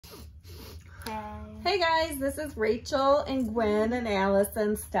Hey guys, this is Rachel and Gwen and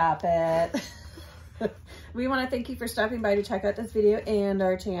Allison. Stop it. We want to thank you for stopping by to check out this video and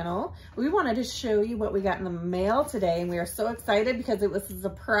our channel. We wanted to show you what we got in the mail today, and we are so excited because it was a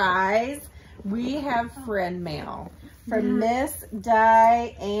surprise. We have friend mail from Miss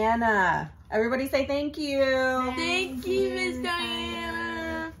Diana. Everybody say thank you. Thank you, Miss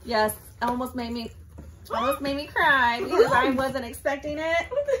Diana. Yes, almost made me cry because I wasn't expecting it.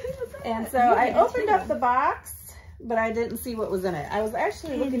 And so I opened up the box, but I didn't see what was in it. I was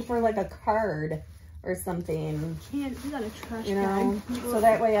actually looking for like a card or something. We got a trash bag. So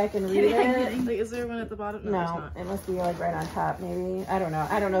that way I can read it. Like, is there one at the bottom? No, it must be like right on top maybe. I don't know.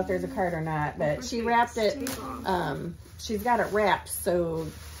 I don't know if there's a card or not, but she wrapped it. She's got it wrapped so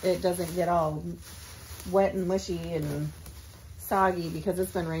it doesn't get all wet and mushy and soggy because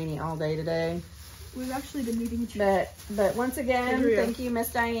it's been rainy all day today. We've actually been needing But once again, thank you, Miss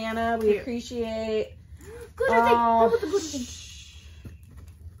Diana. We appreciate. Good thing. Go with the good thing.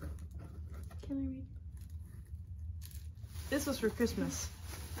 Can I read? This was for Christmas.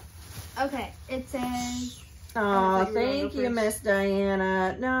 Okay, it says. Oh, thank you, Miss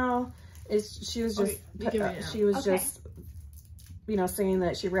Diana. No, she was just you know, saying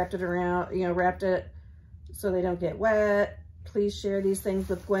that she wrapped it around, you know, wrapped it so they don't get wet. Please share these things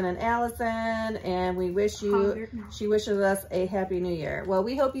with Gwen and Allison, and we wish you, she wishes us a Happy New Year. Well,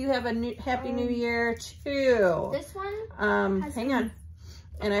 we hope you have a Happy New Year too. This one? Hang on.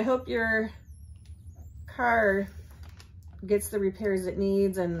 And I hope your car gets the repairs it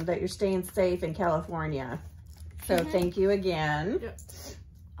needs and that you're staying safe in California. So thank you again. Yep.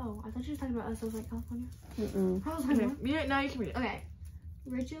 Oh, I thought you were talking about us. I was like, California? Mm-mm. Now you can read it. Okay.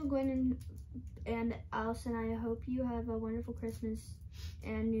 Rachel, Gwen, and Allison, I hope you have a wonderful Christmas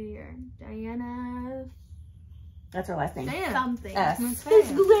and New Year. Diana. That's her last name. Something. S.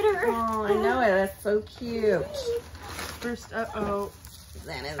 It's glitter. Oh, I know it. That's so cute. First, I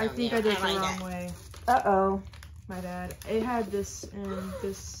think I did it the wrong way. Uh-oh. My bad. It had this and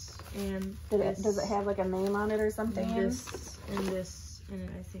this and this. Does it have like a name on it or something? And this and this and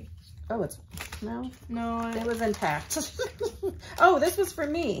I think. Oh, it's, no? No. It was intact. Oh, this was for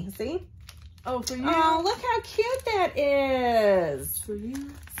me. See? Oh, for you? Oh, look how cute that is. For you?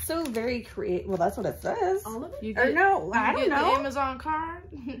 So very creative. Well, that's what it says. All of it? Or no, I don't know. The Amazon card?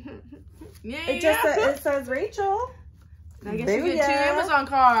 Yeah, it says Rachel. I guess you get 2 Amazon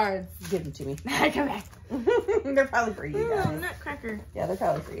cards. Give them to me. Come back. They're probably for you guys. Nutcracker. Yeah, they're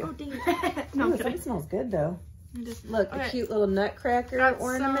probably for you. Oh, dang it. No, it smells good though. Look, a cute little nutcracker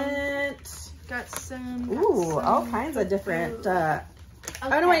ornament. Got some. Ooh, all kinds of different.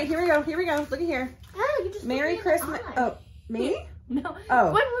 Oh no, wait, here we go. Here we go. Look at here. Oh, you just Merry Christmas. Oh, me? No.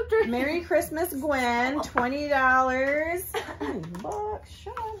 Oh, Merry Christmas, Gwen. $20. Look,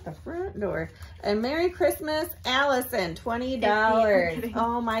 shut the front door. And Merry Christmas, Allison. $20.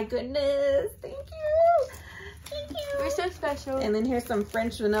 Oh my goodness. Thank you. Thank you. You're so special. And then here's some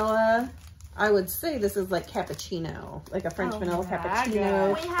French vanilla. I would say this is like cappuccino, like a French vanilla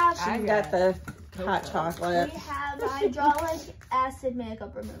cappuccino. She got the hot chocolate. We have hyaluronic acid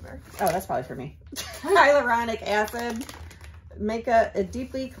makeup remover. Oh, that's probably for me. Hyaluronic acid makeup, it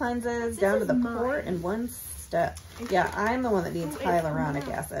deeply cleanses down to the pore in one step. Yeah, I'm the one that needs hyaluronic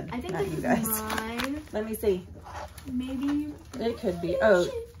acid, I think not you guys. Mine. Let me see. Maybe. It could be. Oh,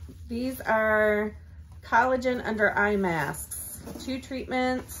 these are collagen under eye masks. 2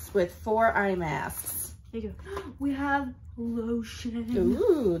 treatments with 4 eye masks. There you go. We have lotion.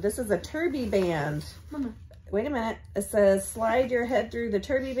 Ooh, this is a Turby band. Mama. Wait a minute. It says slide your head through the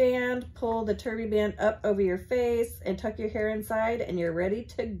Turby band, pull the Turby band up over your face, and tuck your hair inside, and you're ready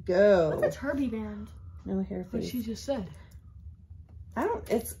to go. What's a Turby band? No hair face. What she just said. I don't.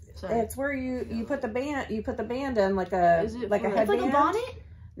 It's where you put the band in like a headband. It's like a bonnet.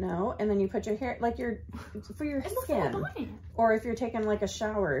 No, and then you put your hair like for your skin, like a bonnet. Or if you're taking like a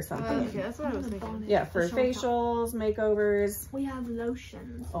shower or something. Okay, that's what I was thinking. Yeah, for facials, makeovers. We have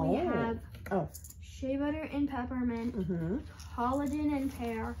lotions. Oh. We have shea butter and peppermint, collagen and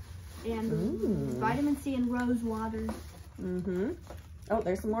pear, and vitamin C and rose water. Oh,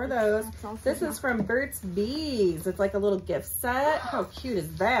 there's some more of those. This is from Burt's Bees. It's like a little gift set. How cute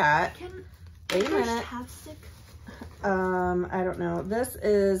is that? Wait a minute. I don't know. This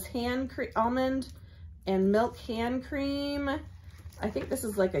is almond and milk hand cream. I think this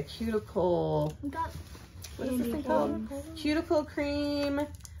is like a cuticle. We got what is this thing called? Cuticle cream,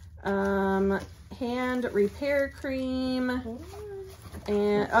 hand repair cream,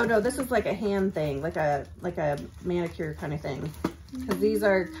 and oh no, this is like a hand thing, like a manicure kind of thing. Because these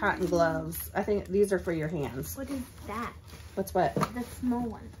are cotton gloves. I think these are for your hands. What is that? What's what? The small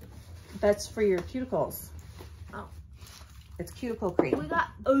one. That's for your cuticles. Oh. It's cuticle cream. We got,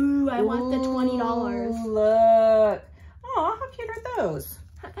 ooh, I want the $20. Look. Oh, how cute are those?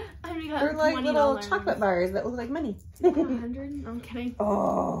 I got They're like $20 little chocolate bars that look like money. 100? I'm kidding.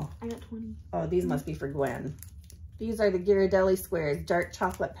 Oh. I got 20. Oh, these must be for Gwen. These are the Ghirardelli Squares, dark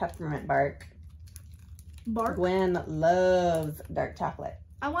chocolate peppermint bark. Bark? Gwen loves dark chocolate.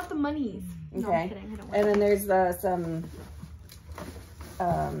 I want the monies. Okay. No, I'm kidding. I don't want And then there's some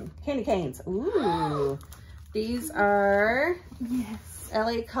candy canes. Ooh. These are yes.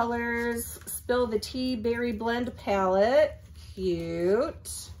 LA Colors Spill the Tea Berry Blend Palette.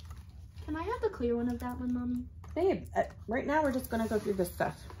 Cute. Can I have the clear one of that one, Mommy? Babe, right now we're just going to go through this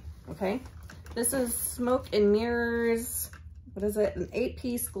stuff. Okay. This is Smoke and Mirrors. What is it? An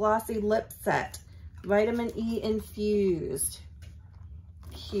 8-piece glossy lip set. Vitamin E infused.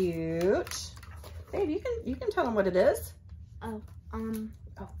 Cute. Babe, you can tell them what it is. Oh.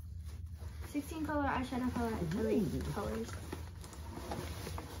 16 color eyeshadow colors.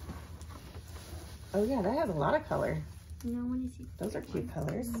 Oh yeah, that has a lot of color. No, when you see those are cute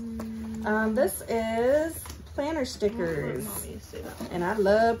colors. This is planner stickers. And I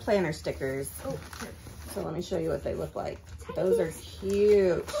love planner stickers. Oh, so let me show you what they look like. Those are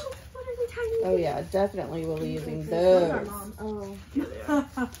cute. What are they tiny? Oh yeah, definitely will be using those. Oh, yeah, they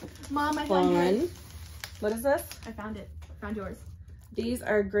are. Mom, I found yours. What is this? I found it. Found yours. These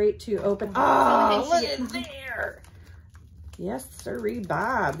are great to open. Oh, look at there. Yes, sirree,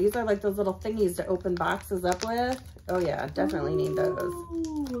 Bob. These are like those little thingies to open boxes up with. Oh yeah, definitely need those.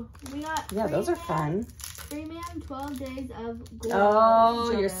 We got those are fun. Freeman 12 days of gold.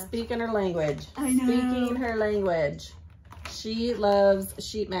 Oh, you're speaking her language. I know. Speaking her language. She loves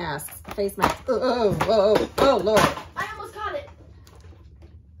sheet masks, face masks. Oh, Lord. I almost got it.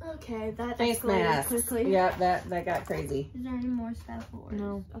 Okay, that Face masks. quickly. Yeah, that got crazy. Is there any more stuff? Or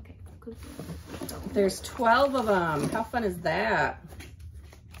No. Okay, cool. There's 12 of them. How fun is that?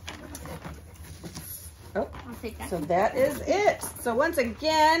 Oh, I'll take that. so that is it. So once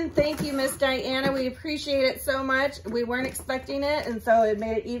again, thank you, Miss Diana. We appreciate it so much. We weren't expecting it, and so it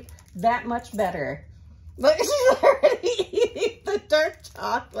made it that much better. Look, she's already eating the dark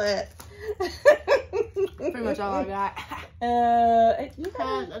chocolate. Pretty much all I got. You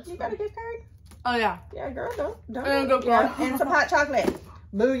got a gift card? Oh yeah. Yeah, girl, don't. And go yeah, and some hot chocolate.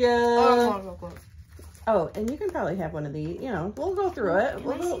 Booyah. Oh, Oh, and you can probably have one of these. You know, we'll go through it.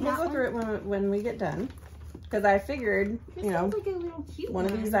 We'll go through it when we get done. Because I figured, This you know, sounds like a little cute one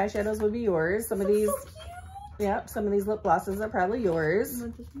of these eyeshadows would be yours. Some of these, so cute. yeah, some of these lip glosses are probably yours. You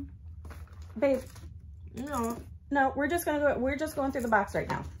want this one? Babe, no. we're just going through the box right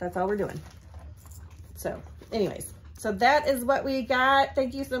now. That's all we're doing. So, anyways, so that is what we got.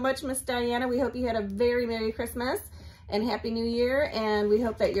 Thank you so much, Miss Diana. We hope you had a very Merry Christmas and Happy New Year. And we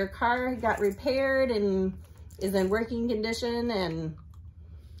hope that your car got repaired and is in working condition and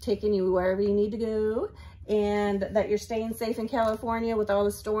taking you wherever you need to go. And that you're staying safe in California with all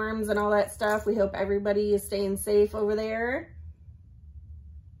the storms and all that stuff. We hope everybody is staying safe over there.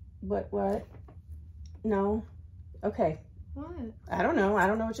 What? No? Okay. What? I don't know. I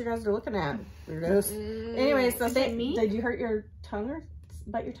don't know what you guys are looking at. Weirdos. Anyway, so did you hurt your tongue or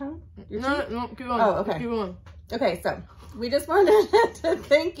bite your tongue? Your teeth? No, keep going. Oh, okay. Keep going. Okay, so we just wanted to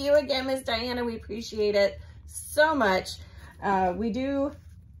thank you again, Miss Diana. We appreciate it so much. We do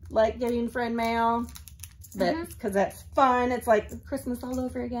like getting friend mail, because that's fun. It's like Christmas all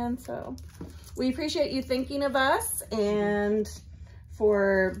over again. So we appreciate you thinking of us and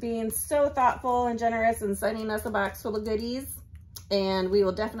for being so thoughtful and generous and sending us a box full of goodies. And we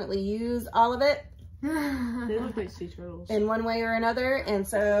will definitely use all of it. They look like sea turtles. In one way or another. And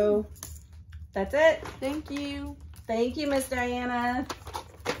so that's it. Thank you. Thank you, Miss Diana.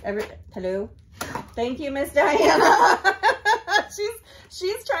 Hello. Thank you, Miss Diana.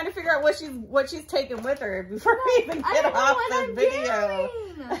 she's trying to figure out what she's taking with her before we even get off the video.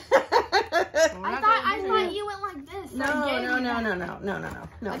 I thought you went like this. No.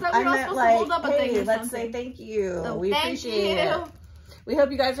 I thought we were all supposed to hold up a thing or let's say something. thank you. Oh, We appreciate it. We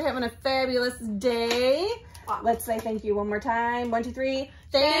hope you guys are having a fabulous day. Wow. Let's say thank you one more time. 1, 2, 3.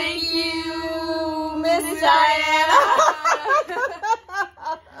 Thank you, Miss Diana.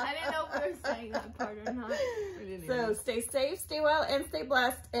 I didn't know if we were saying that part or not. So stay safe, stay well, and stay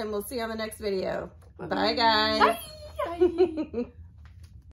blessed. And we'll see you on the next video. Bye, guys. Bye.